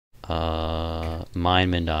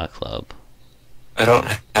minemen.club. I don't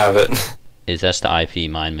have it. That's the IP,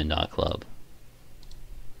 minemen.club.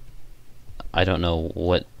 I don't know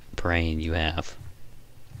what brain you have.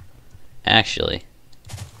 Actually,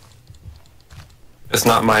 It's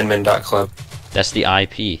not minemen.club. that's the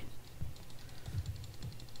IP.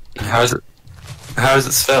 How is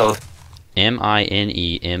it spelled?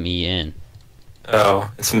 M-I-N-E-M-E-N.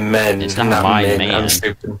 Oh, it's men. It's not my men. man. I'm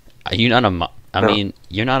stupid. You're not a. I mean,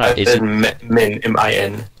 you're not a. I said men.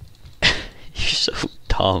 M-I-N. You're so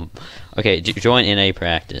dumb. Okay, join NA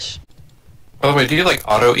practice. By the way, do you like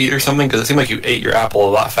auto eat or something? Because it seemed like you ate your apple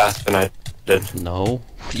a lot faster than I did. No.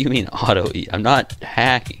 What do you mean auto eat? I'm not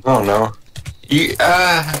hacking. Oh no. You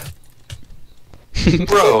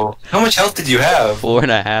bro, how much health did you have?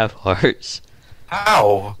 4.5 hearts.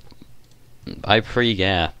 How? I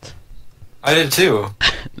pre-gapped. I did too.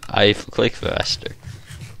 I click faster.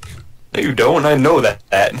 No, you don't. I know that.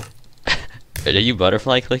 Are you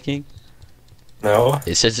butterfly clicking? No.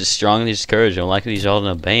 It says it's strongly discouraged. I'm likely he's all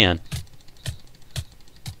in a ban.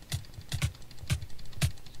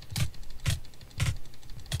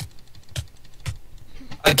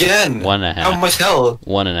 Again. 1.5. How much health?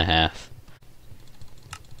 1.5.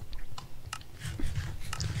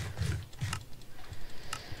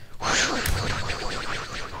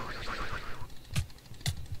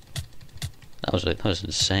 That was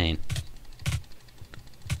insane.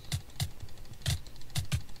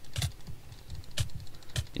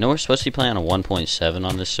 You know we're supposed to be playing on a 1.7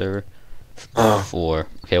 on this server. Oh.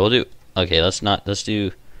 Okay, we'll do. Okay, let's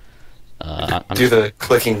do. Do the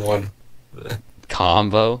clicking one.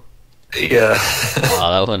 Combo. Yeah.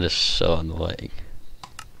 Oh, that one is so annoying.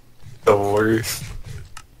 The worst.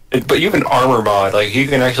 But you have an armor mod. Like you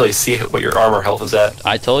can actually see what your armor health is at.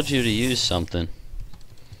 I told you to use something.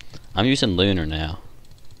 I'm using Lunar now,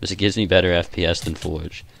 because it gives me better FPS than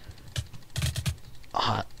Forge.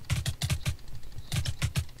 Ah.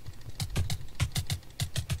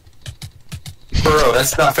 Bro,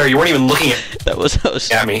 that's not fair. You weren't even looking at that was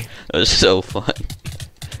me. That was so fun.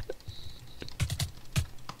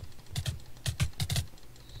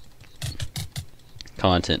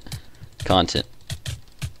 Content.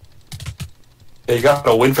 Yeah, you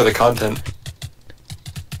gotta win for the content.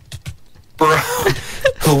 Bro,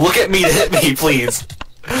 look at me to hit me, please.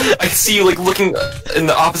 I see you like looking in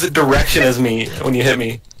the opposite direction as me when you hit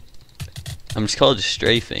me. I'm just called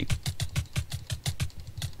strafing.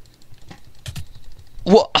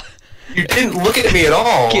 What? You didn't look at me at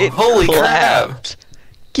all. Get Holy clapped. crap.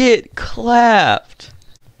 Get clapped.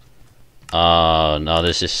 Oh no,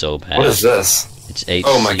 this is so bad. What is this? It's HCF.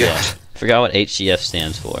 Oh my god. Forgot what HCF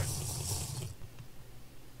stands for.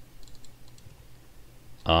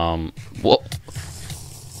 What?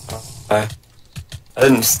 I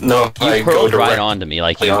didn't know if I You go hurled right directly onto me,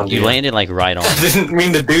 like on you landed like right on. I didn't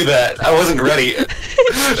mean to do that. I wasn't ready.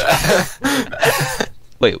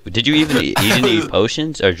 Wait, did you even eat any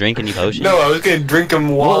potions or drink any potions? No, I was gonna drink them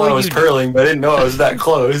while I was hurling, but I didn't know I was that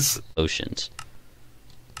close. Potions.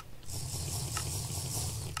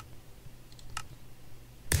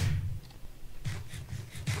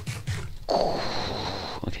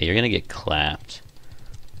 Okay, you're gonna get clapped.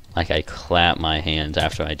 Like I clap my hands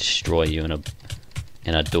after I destroy you in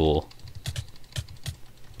a duel.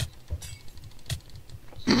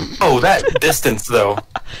 Oh, that distance though.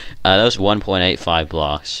 That was 1.85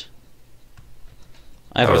 blocks.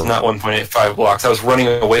 That was not 1.85 blocks. I was running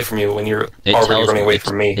away from you when you're already running away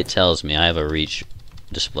from me. It tells me I have a reach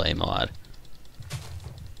display mod.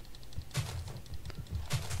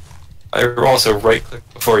 I also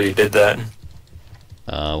right-clicked before you did that.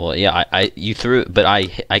 Well, yeah, you threw, but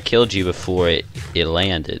I killed you before it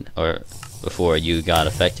landed, or before you got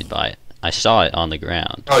affected by it. I saw it on the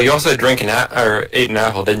ground. Oh, you also drank or ate an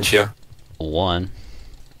apple, didn't you? One.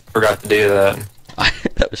 Forgot to do that.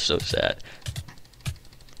 That was so sad.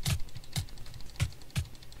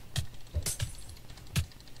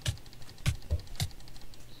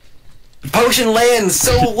 Potion lands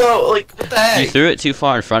so low. Like what the heck? You threw it too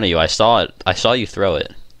far in front of you. I saw it. I saw you throw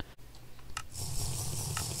it.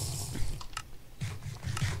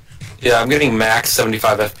 Yeah, I'm getting max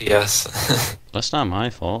 75 FPS. That's not my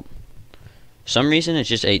fault. For some reason, it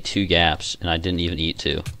just ate 2 gaps, and I didn't even eat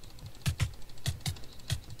 2.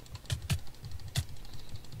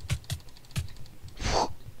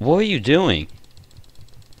 What are you doing?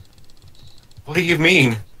 What do you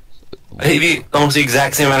mean? I hit you almost the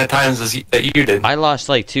exact same amount of times that you did. I lost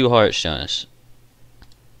like 2 hearts, Jonas.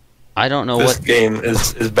 I don't know this what game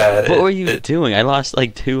is bad. What were you doing? I lost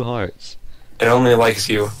like 2 hearts. It only likes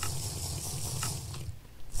you.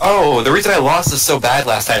 Oh, the reason I lost is so bad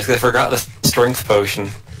last time is because I forgot the strength potion.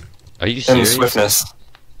 Are you And serious? swiftness.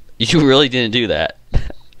 You really didn't do that.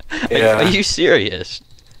 Yeah. Are you serious?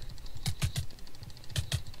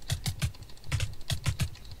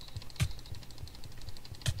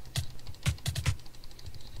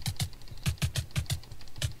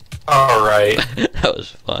 Alright. That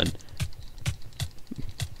was fun.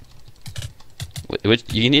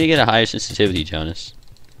 Which you need to get a higher sensitivity, Jonas.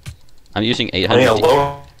 I'm using I 800. need a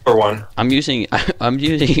lower one. I'm using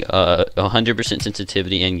 100%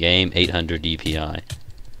 sensitivity in game, 800 DPI.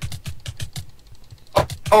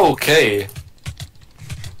 Okay.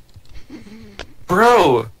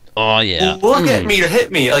 Bro, Oh yeah. look at me to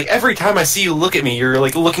hit me. Like, every time I see you look at me, you're,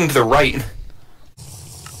 like, looking to the right.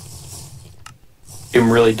 It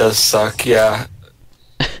really does suck, yeah.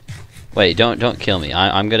 Wait, don't kill me.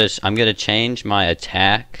 I'm gonna change my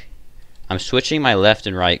attack. I'm switching my left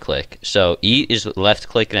and right click. So eat is left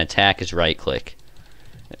click and attack is right click.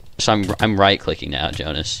 So I'm right clicking now,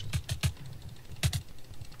 Jonas.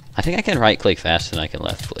 I think I can right click faster than I can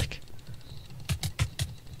left click.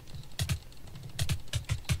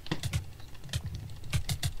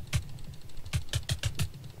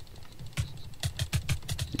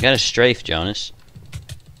 You got a strafe, Jonas.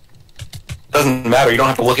 Doesn't matter, you don't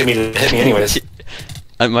have to look at me to hit me anyways.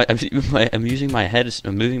 I'm using my head.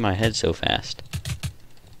 I'm moving my head so fast.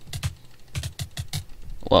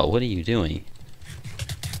 Whoa! What are you doing?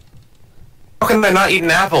 How can I not eat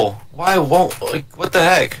an apple? Why won't, like, what the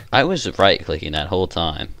heck? I was right clicking that whole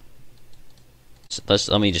time. So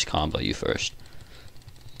let me just combo you first.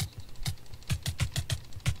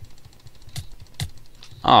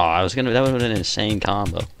 Oh, I was gonna. That would have been an insane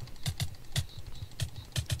combo.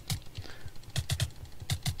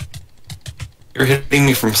 You're hitting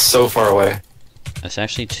me from so far away. That's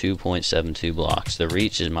actually 2.72 blocks. The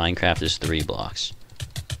reach in Minecraft is 3 blocks.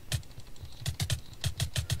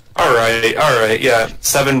 Alright, yeah,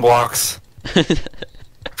 7 blocks.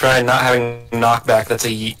 Try not having knockback, that's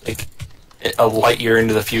a light year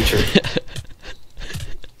into the future.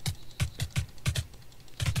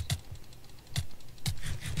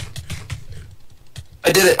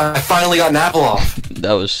 I did it, I finally got an apple off.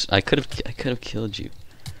 That was. I could have killed you.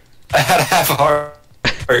 I had a half a heart.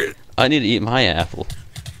 I need to eat my apple.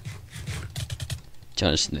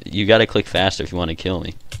 Jonas, you gotta click faster if you want to kill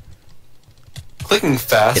me. Clicking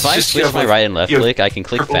fast. If I just switch my right and left click, I can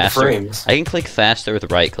click triple faster. frames. I can click faster with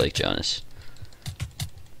right click, Jonas.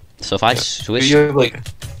 So if I switch, You have, like,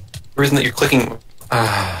 the reason that you're clicking.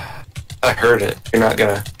 I heard it. You're not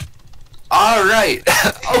gonna. Alright!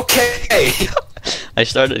 Okay! I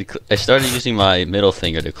started using my middle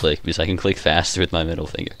finger to click because I can click faster with my middle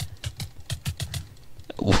finger.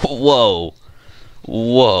 Whoa,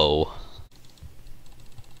 whoa.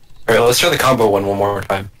 Alright, let's try the combo one more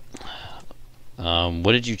time.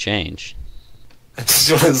 What did you change? I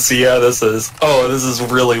just want to see how this is. Oh, this is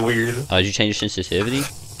really weird. Did you change your sensitivity?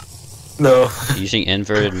 No. Using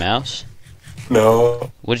inverted mouse?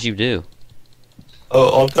 No. What did you do?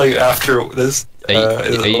 Oh, I'll tell you after this. Are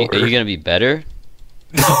you gonna be better?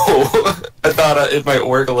 No. I thought it might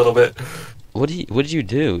work a little bit. What did you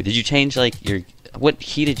do? Did you change like your what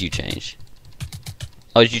key did you change?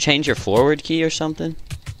 Oh, did you change your forward key or something?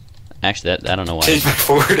 Actually, I don't know why. Change my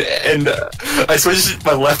forward and I switched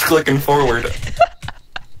my left click and forward.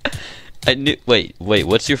 I knew. Wait.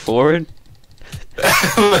 What's your forward?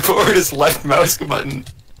 My forward is left mouse button.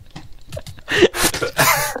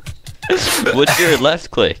 What's your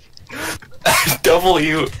left click?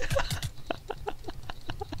 W.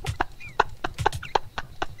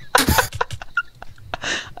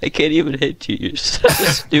 I can't even hit you. You're so the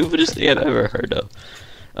stupidest thing I've ever heard of.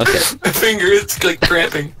 Okay. My finger is like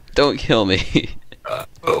cramping. Don't kill me.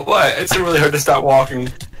 But what? It's really hard to stop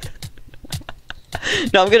walking.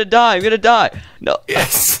 No, I'm gonna die. I'm gonna die. No.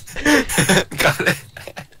 Yes. Got it.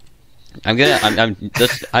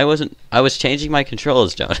 I was changing my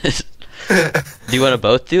controls, Jonas. Do you want to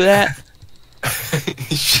both do that?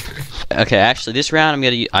 Sure. Okay, actually, this round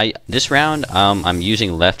I'm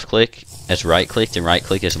using left click as right click and right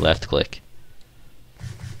click as left click.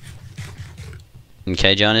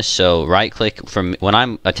 Okay, Jonas. So right click from when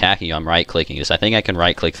I'm attacking you, I'm right clicking because I think I can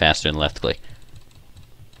right click faster than left click.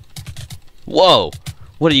 Whoa!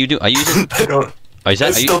 What are you doing? Are you using? I don't.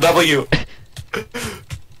 It's still W.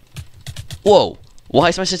 Whoa! Why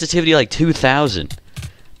is my sensitivity like 2,000?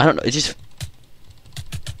 I don't know. It just.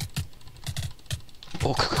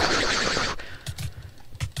 Oh.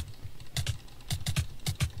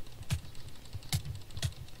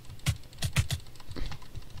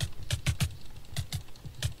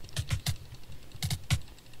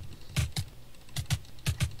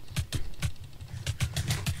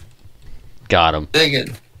 Got him. Dig it.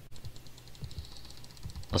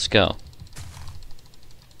 Let's go.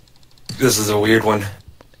 This is a weird one.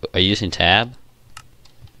 Are you using tab?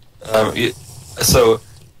 So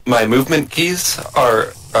my movement keys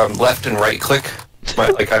are left and right click.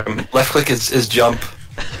 Left click is jump,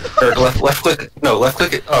 or left click. No, left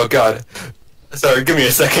click. Oh god. Sorry, give me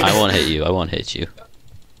a second. I won't hit you. I won't hit you.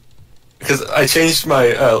 Because I changed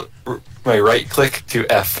my my right click to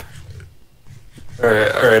F. All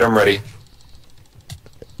right, I'm ready.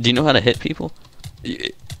 Do you know how to hit people?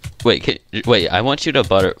 Wait, wait. I want you to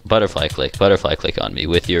butterfly click on me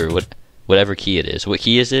with your whatever key it is. What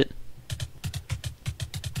key is it?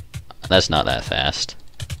 That's not that fast.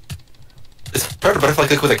 It's hard to butterfly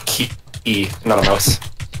click with a key, not a mouse.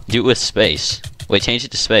 Do it with space. Wait, change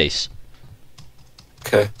it to space.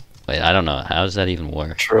 Okay. Wait, I don't know. How does that even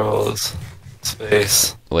work? Controls,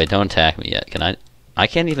 space. Wait, don't attack me yet. Can I? I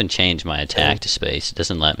can't even change my attack to space. It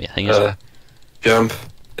doesn't let me. I think it's jump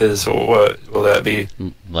is what will that be?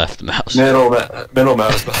 Left mouse. Middle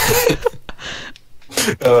mouse.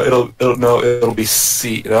 It'll be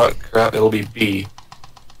C. No, crap. It'll be B.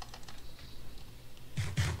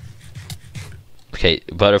 Okay,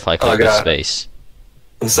 butterfly click with space.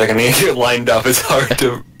 1 second, I need to get lined up. It's hard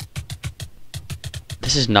to.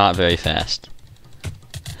 This is not very fast.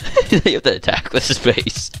 You have to attack with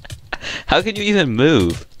space. How can you even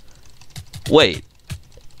move? Wait.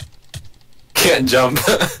 Can't jump.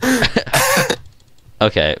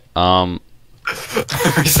 Okay,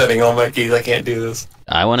 resetting all my keys. I can't do this.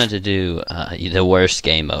 I wanted to do the worst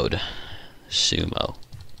game mode. Sumo.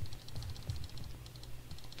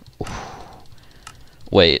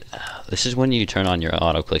 Wait, this is when you turn on your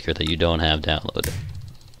auto clicker that you don't have downloaded.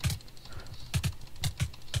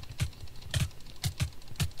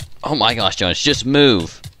 Oh my gosh, Jonas, just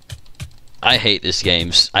move! I hate this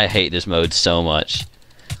game. I hate this mode so much.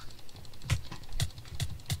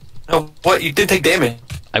 No, what? You did take damage.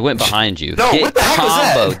 I went behind you. No, what the heck was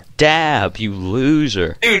that? Combo dab, you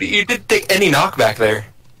loser. Dude, you didn't take any knockback there.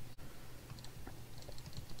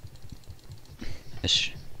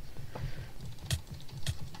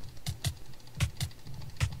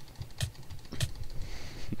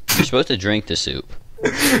 You're supposed to drink the soup.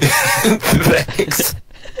 Thanks.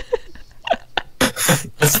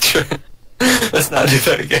 Let's not do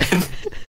that again.